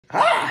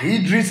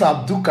Eldris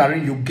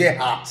Abdukalreem, you get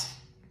heart.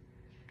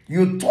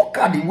 You talk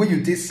at the way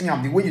you take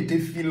siam, the way you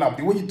take feel up,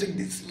 the way you take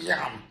the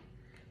siam.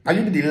 Now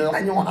you be the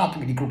lion heart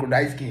with the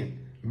crocodile skin.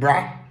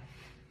 Bruh,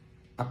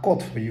 I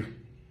caught for you.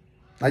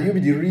 Now you be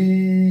the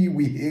real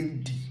we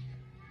healthy.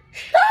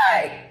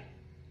 Shy!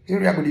 Here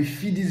we are going to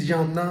feed this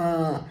jam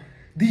now.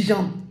 This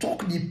jam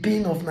talk the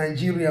pain of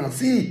Nigeria.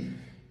 See,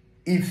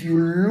 if you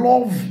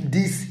love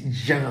this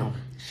jam,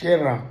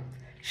 share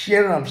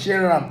am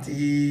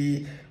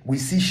till we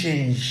see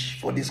change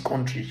for this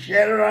country.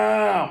 Share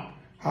am.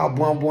 Ha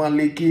buan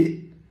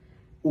leke,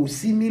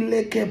 osimi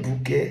leke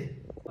buke.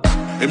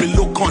 Emi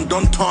lokan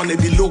don't turn,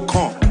 ebi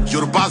lokan.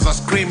 Yorubas are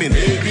screaming,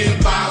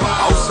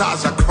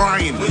 Hausas are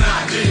crying,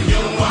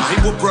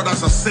 Igbo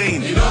brothers are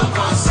saying,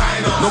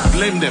 no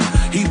blame them.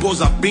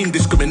 Igbos are being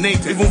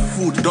discriminated. Even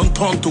food don't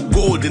turn to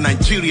gold in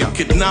Nigeria.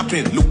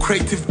 Kidnapping,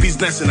 lucrative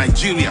business in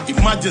Nigeria.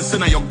 Imagine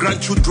saying your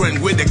grandchildren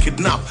where they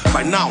kidnap.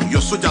 By now,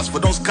 your soldiers for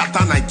don't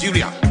scatter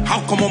Nigeria.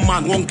 How come a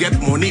man won't get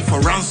money for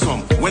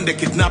ransom when they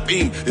kidnap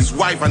him, his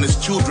wife and his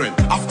children?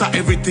 After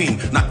everything,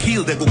 now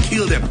they go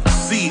kill them.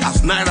 See,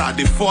 as Naira,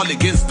 they fall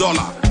against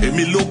dollar.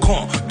 Emi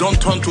Lokon, don't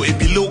turn to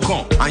Ebi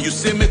Lokon. And you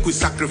say make we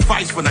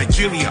sacrifice for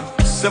Nigeria.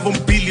 7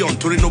 billion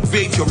to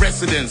renovate your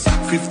residence.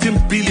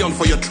 15 billion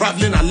for your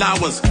traveling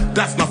allowance.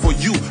 That's not for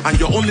you and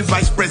your only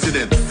vice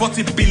president.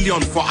 40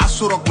 billion for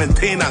Asurok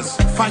maintenance.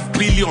 5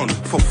 billion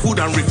for food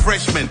and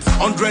refreshment.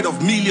 100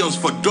 of millions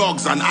for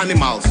dogs and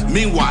animals.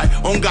 Meanwhile,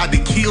 hunger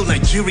they kill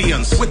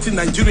Nigerians. What did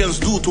Nigerians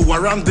do to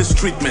warrant this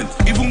treatment?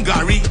 Even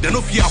Gary, they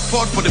no fear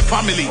afford for the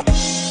family.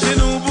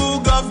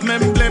 Tinubu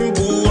government blame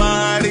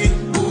Buhari.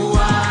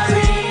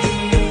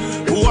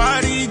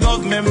 Buhari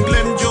government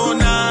blame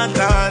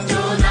Jonathan.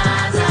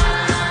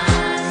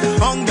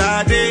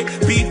 Hunger day,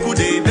 people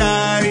they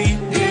die.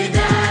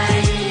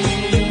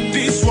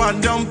 This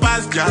one don't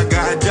pass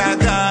jaga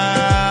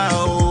jaga.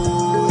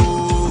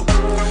 Oh.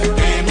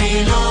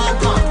 Emi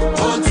Lokon,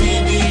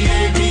 OTD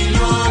Emi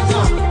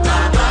Lokon,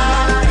 Baba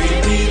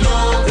Emi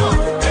Lokon,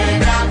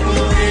 Edaku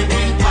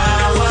Emi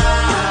Power.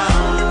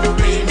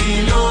 Emi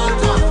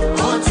Lokon,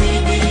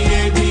 OTD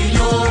Emi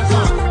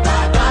Lokon,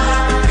 Baba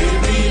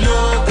Emi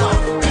Lokon,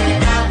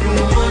 Edaku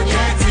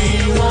Ojeti.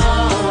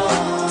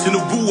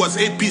 Tinubu was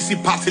APC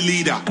party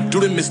leader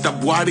during Mr.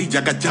 Buhari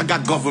Jaga Jaga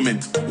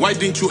government. Why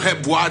didn't you help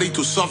Buhari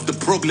to solve the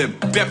problem?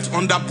 Debt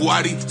under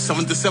Buhari,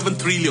 77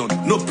 trillion.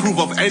 No proof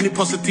of any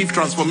positive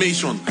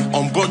transformation.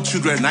 Unborn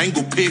children ain't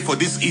go pay for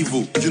this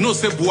evil. You know,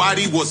 say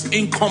Buhari was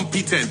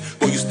incompetent,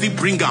 but you still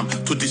bring him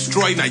to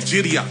destroy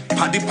Nigeria.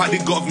 Paddy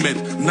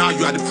government, now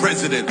you are the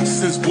president.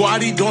 Since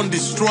Buhari don't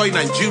destroy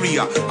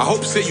Nigeria, I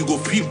hope say you go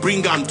free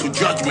bring him to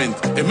judgment.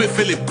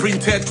 Emefiele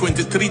printed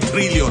 23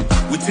 trillion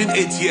within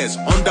 8 years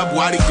under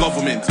Buhari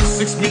government.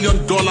 $6 million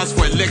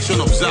for election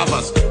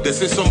observers. They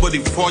say somebody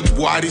forged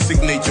Buhari's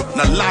signature.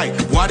 Now lie,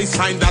 Buhari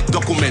signed that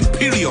document,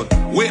 period.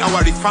 Where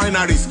our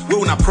refineries, where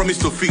we promise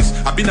to fix.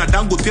 I've been a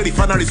Dangote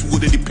refineries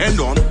would they depend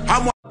on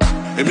how much.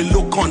 Emi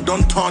Lokon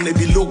don't turn,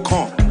 Ebi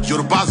Lokon.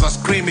 Yorubas are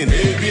screaming,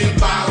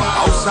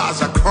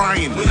 Hausas are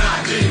crying,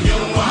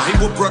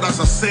 Igbo brothers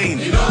are saying,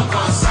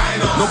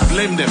 no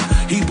blame them.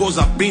 Igbos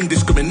are being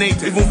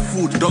discriminated. Even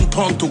food don't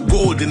turn to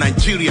gold in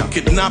Nigeria.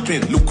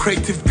 Kidnapping,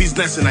 lucrative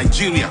business in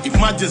Nigeria.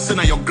 Imagine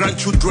saying your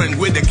grandchildren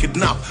where they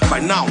kidnap. By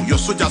now, your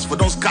soldiers for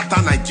don't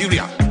scatter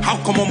Nigeria. How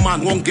come a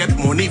man won't get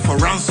money for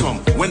ransom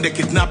when they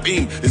kidnap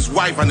him, his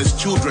wife and his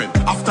children?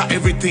 After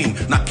everything,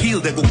 now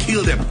they go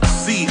kill them.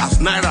 See, as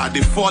Naira,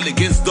 they fall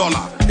against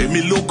dollar.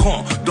 Emi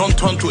Lokon, don't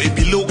turn to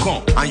Ebi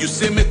Lokon. And you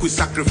say make we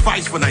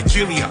sacrifice for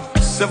Nigeria.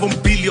 7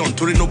 billion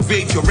to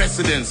renovate your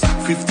residence.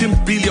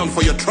 15 billion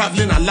for your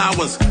traveling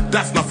allowance.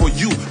 That's not for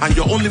you and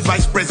your only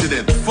vice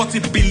president. 40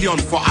 billion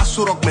for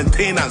Asurok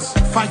maintenance.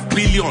 5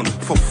 billion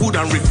for food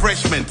and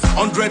refreshment.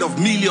 100 of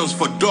millions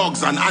for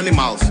dogs and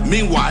animals.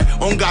 Meanwhile,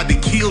 hunger they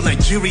kill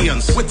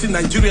Nigerians. What did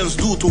Nigerians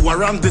do to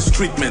warrant this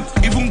treatment?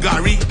 Even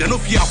Gary, they no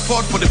fear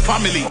afford for the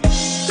family.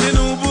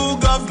 Tinubu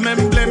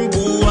government blame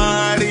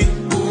Buhari.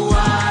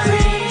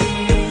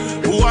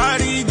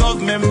 Buhari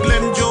government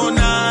blame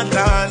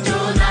Jonathan.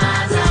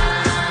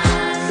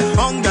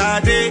 Hunger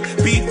day,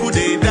 people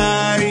they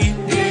die.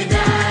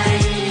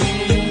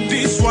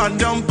 This one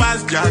don't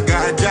pass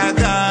jaga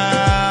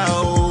jaga.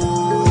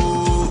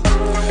 Oh.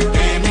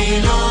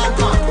 Emi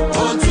Lokon,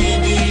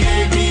 OTD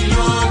Emi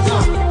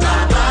Lokon,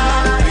 Baba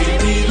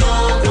Emi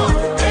Lokon,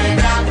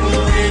 Edaku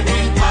Emi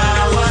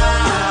Power.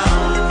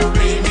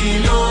 Emi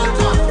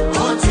Lokon,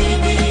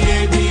 OTD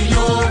Emi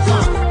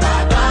Lokon,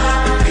 Baba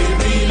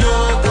Emi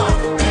Lokon,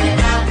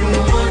 Edaku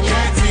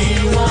Ojeti.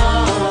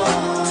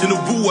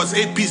 Tinubu was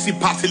APC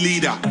party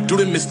leader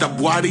during Mr.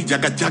 Buhari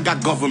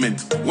Jaga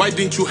government. Why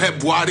didn't you help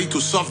Buhari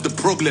to solve the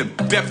problem?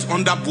 Debt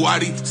under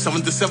Buhari,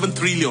 77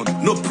 trillion.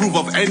 No proof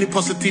of any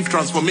positive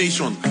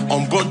transformation.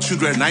 Unborn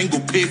children, I ain't go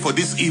pay for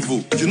this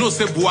evil. You know,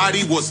 say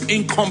Buhari was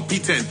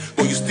incompetent,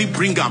 but you still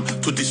bring him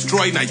to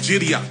destroy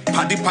Nigeria.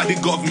 Paddy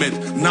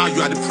government, now you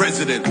are the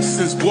president.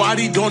 Since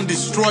Buhari don't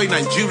destroy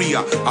Nigeria,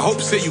 I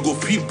hope say you go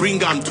feel bring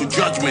him to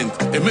judgment.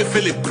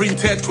 Emefiele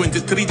printed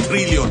 23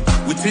 trillion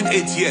within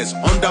 8 years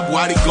under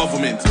Buhari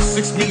government.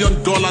 $6 million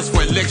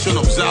for election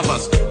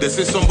observers. They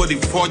say somebody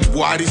forged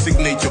Buhari's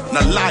signature.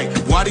 Now lie,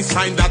 Buhari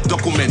signed that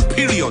document,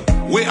 period.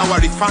 Where our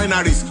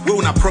refineries, where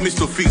we not promise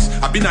to fix.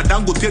 I've been a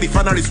Dangote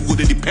refineries we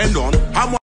would depend on. How much